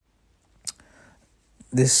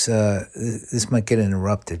this might get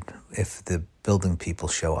interrupted if the building people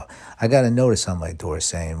show up. I got a notice on my door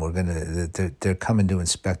saying they're coming to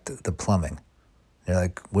inspect the plumbing. They're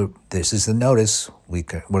like, this is the notice. We're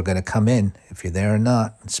going to come in if you're there or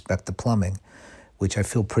not, inspect the plumbing, which I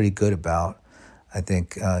feel pretty good about. I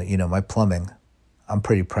think my plumbing, I'm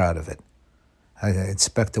pretty proud of it. I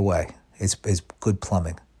inspect away. It's good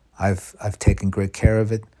plumbing. I've taken great care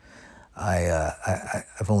of it.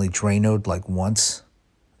 I've only drainoed like once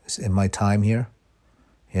in my time here.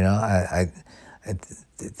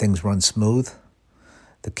 Things run smooth.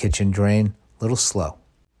 The kitchen drain, a little slow.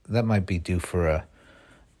 That might be due for a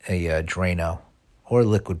Drano or a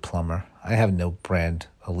liquid plumber. I have no brand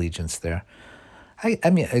allegiance there. I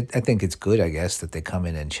think it's good, I guess, that they come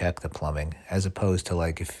in and check the plumbing, as opposed to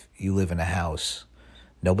like if you live in a house,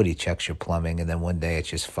 nobody checks your plumbing, and then one day it's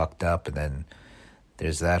just fucked up, and then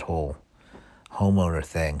there's that whole homeowner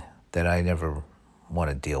thing that I never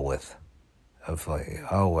want to deal with. Of like,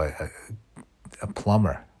 a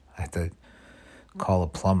plumber, I have to call a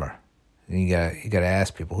plumber. And you gotta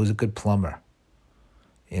ask people, who's a good plumber?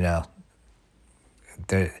 Because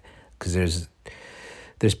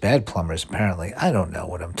there's bad plumbers apparently. I don't know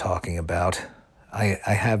what I'm talking about.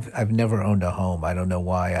 I've never owned a home. I don't know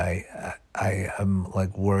why I'm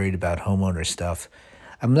like worried about homeowner stuff.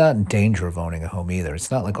 I'm not in danger of owning a home either.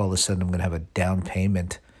 It's not like all of a sudden I'm going to have a down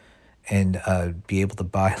payment and be able to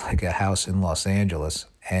buy like a house in Los Angeles,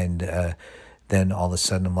 and then all of a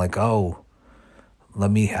sudden I'm like, I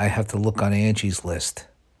have to look on Angie's List.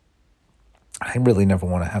 I really never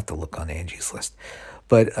want to have to look on Angie's List,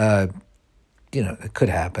 but it could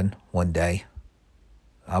happen one day.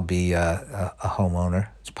 I'll be a homeowner.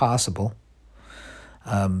 It's possible.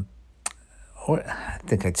 Or I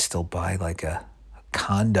think I'd still buy like a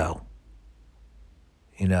condo,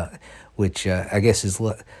 which I guess is,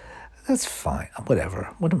 that's fine.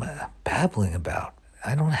 Whatever. What am I babbling about?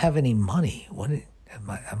 I don't have any money. I'm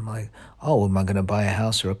like, am I going to buy a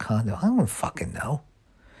house or a condo? I don't fucking know.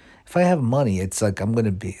 If I have money, it's like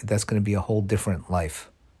that's going to be a whole different life.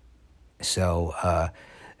 So I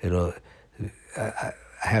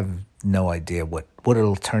have no idea what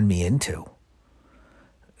it'll turn me into.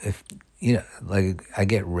 If, like I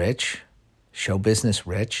get rich, show business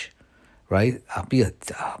rich, right? I'll be a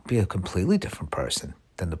completely different person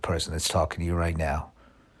than the person that's talking to you right now.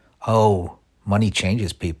 Money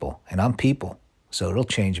changes people, and I'm people, so it'll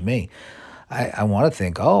change me. I want to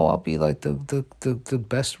think, I'll be like the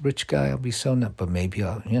best rich guy. I'll be so but maybe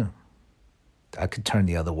I could turn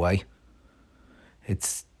the other way.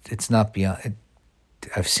 It's not beyond it.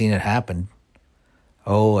 I've seen it happen.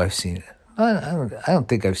 I've seen it. I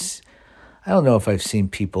don't know if I've seen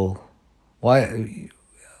people. Why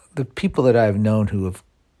the people that I've known who have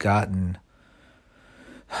gotten.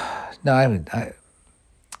 No, I haven't.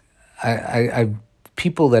 I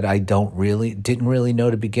people that I didn't really know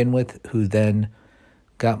to begin with, who then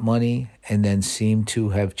got money and then seem to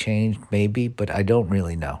have changed, maybe, but I don't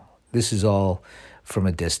really know. This is all from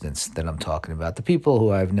a distance that I'm talking about. The people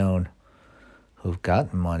who I've known who've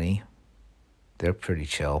gotten money, they're pretty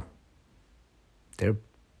chill. They're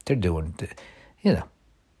doing,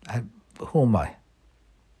 who am I?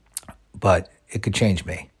 But it could change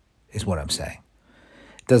me, is what I'm saying.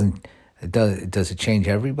 Does it change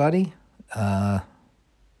everybody?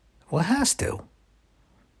 Well, it has to.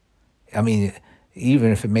 I mean,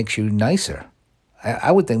 even if it makes you nicer,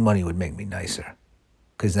 I would think money would make me nicer,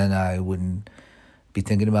 because then I wouldn't be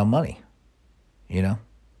thinking about money.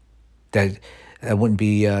 That I wouldn't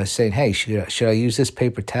be saying, "Hey, should I use this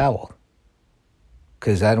paper towel?"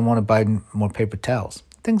 Because I don't want to buy more paper towels.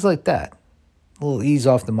 Things like that. A little ease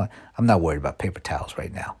off the mind. I'm not worried about paper towels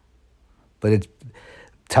right now, but it's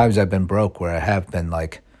times I've been broke where I have been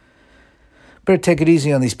like, better take it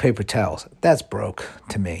easy on these paper towels. That's broke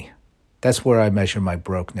to me. That's where I measure my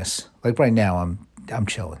brokenness. Like right now, I'm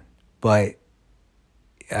chilling, but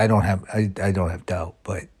I don't have dough.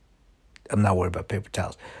 But I'm not worried about paper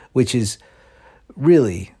towels, which is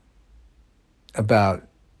really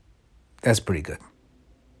that's pretty good.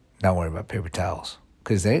 Not worried about paper towels,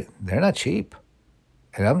 because they're not cheap,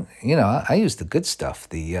 and I use the good stuff,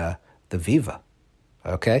 the Viva,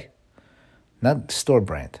 okay, not store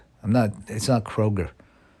brand. It's not Kroger.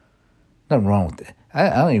 Nothing wrong with it. I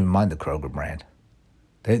don't even mind the Kroger brand.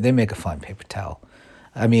 They make a fine paper towel.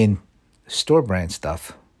 I mean, store brand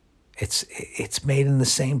stuff, it's made in the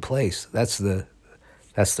same place. That's the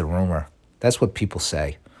rumor. That's what people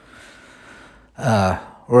say.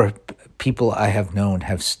 Or people I have known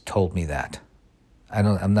have told me that.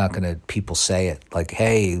 I'm not going to people say it like,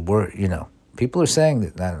 hey, people are saying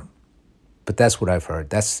that. But that's what I've heard.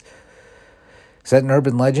 Is that an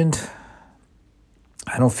urban legend?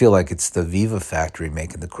 I don't feel like it's the Viva factory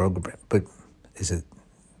making the Kroger brand, but is it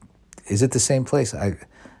the same place? I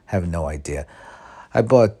have no idea. I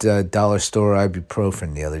bought dollar store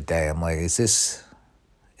ibuprofen the other day. I'm like, is this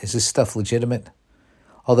stuff legitimate?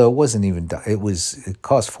 Although it wasn't even, it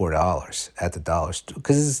cost $4 at the dollar store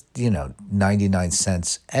because it's 99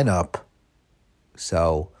 cents and up.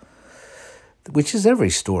 So, which is every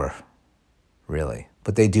store, really.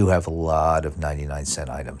 But they do have a lot of 99-cent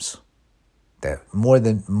items. That more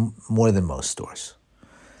than most stores.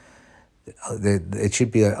 It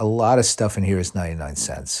should be a lot of stuff in here is 99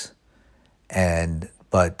 cents.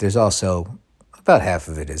 But there's also about half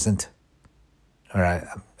of it isn't. Or I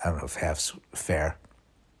don't know if half's fair.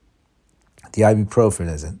 The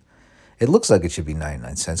ibuprofen isn't. It looks like it should be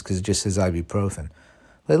 99 cents because it just says ibuprofen.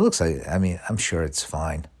 But it looks like, I'm sure it's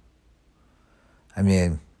fine.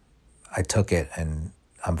 I took it and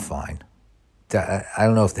I'm fine. I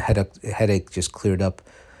don't know if the headache just cleared up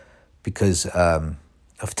because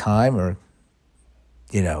of time or,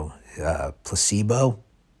 placebo,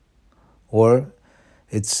 or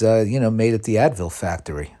it's, made at the Advil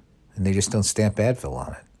factory and they just don't stamp Advil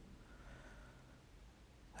on it.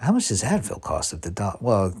 How much does Advil cost at the dollar?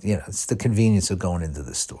 Well, it's the convenience of going into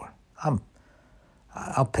the store.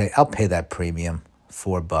 I'll pay that premium,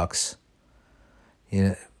 $4.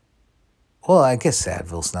 Well, I guess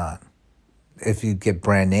Advil's not. If you get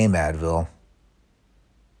brand name Advil,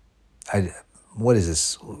 what is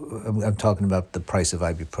this? I'm talking about the price of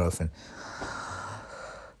ibuprofen.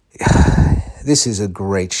 This is a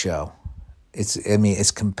great show.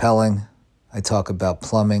 It's compelling. I talk about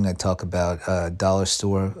plumbing. I talk about dollar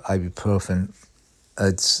store ibuprofen.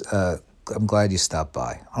 I'm glad you stopped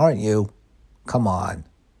by. Aren't you? Come on.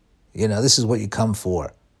 This is what you come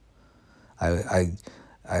for. I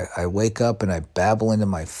wake up and I babble into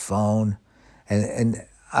my phone. And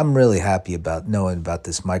I'm really happy about knowing about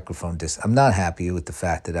this microphone. I'm not happy with the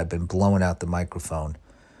fact that I've been blowing out the microphone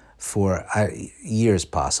for years,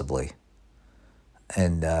 possibly.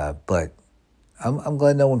 And but I'm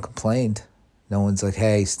glad no one complained. No one's like,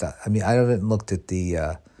 "Hey, stop." I haven't looked at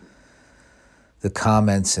the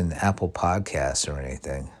comments in Apple Podcasts or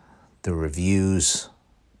anything. The reviews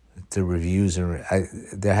are.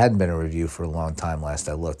 There hadn't been a review for a long time. Last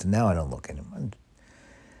I looked, and now I don't look at them.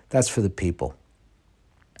 That's for the people.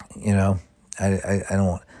 I don't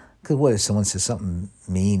want, because what if someone says something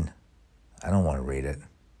mean? I don't want to read it.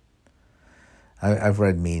 I've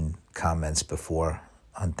read mean comments before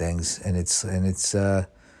on things, and it's I'm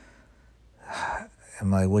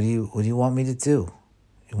like, what do you want me to do?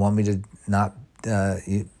 You want me to not,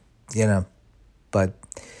 but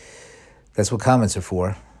that's what comments are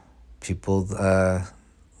for. People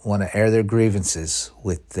want to air their grievances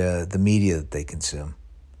with the media that they consume.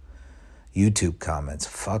 YouTube comments,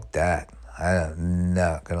 fuck that. I'm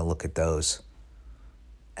not going to look at those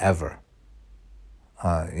ever.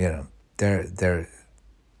 They're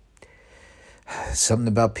something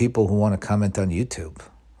about people who want to comment on YouTube.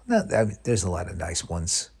 There's a lot of nice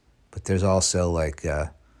ones, but there's also like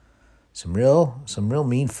some real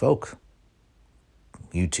mean folk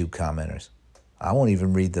YouTube commenters. I won't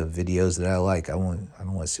even read the videos that I like. I don't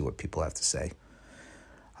want to see what people have to say.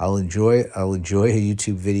 I'll enjoy a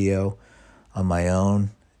YouTube video on my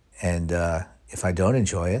own, and if I don't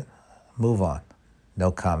enjoy it, move on.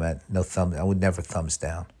 No comment, no thumb. I would never thumbs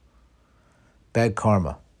down. Bad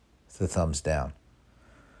karma, the thumbs down,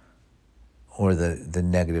 or the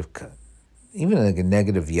negative, even like a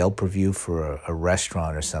negative Yelp review for a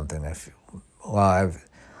restaurant or something. I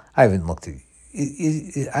haven't looked at.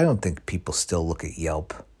 I don't think people still look at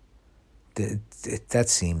Yelp. That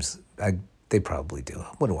seems they probably do.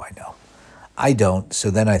 What do I know? I don't,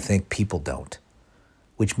 so then I think people don't,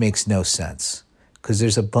 which makes no sense because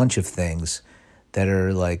there's a bunch of things that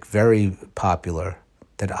are like very popular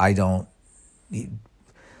that I don't,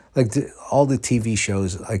 like all the TV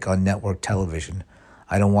shows like on network television,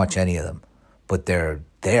 I don't watch any of them, but they're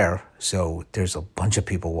there, so there's a bunch of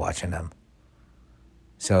people watching them.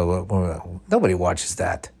 So nobody watches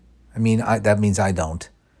that. That means I don't,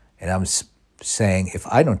 and I'm saying if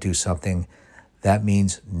I don't do something, that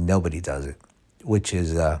means nobody does it, which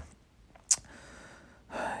is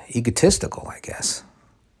egotistical, I guess.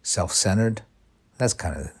 Self-centered. That's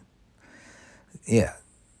kind of, yeah.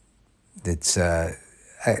 It's, I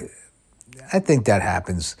think that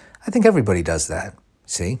happens. I think everybody does that.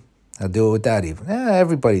 See? I'll do it with that even.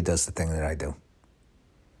 Everybody does the thing that I do.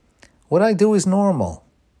 What I do is normal.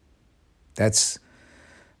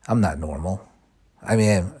 I'm not normal.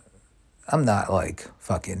 I'm not like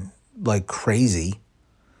fucking like crazy.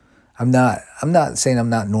 I'm not saying I'm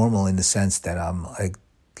not normal in the sense that I'm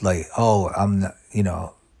oh, I'm not,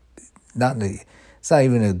 not in the, it's not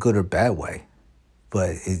even a good or bad way, but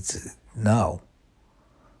it's no.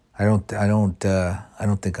 I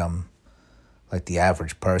don't think I'm like the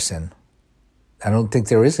average person. I don't think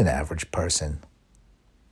there is an average person.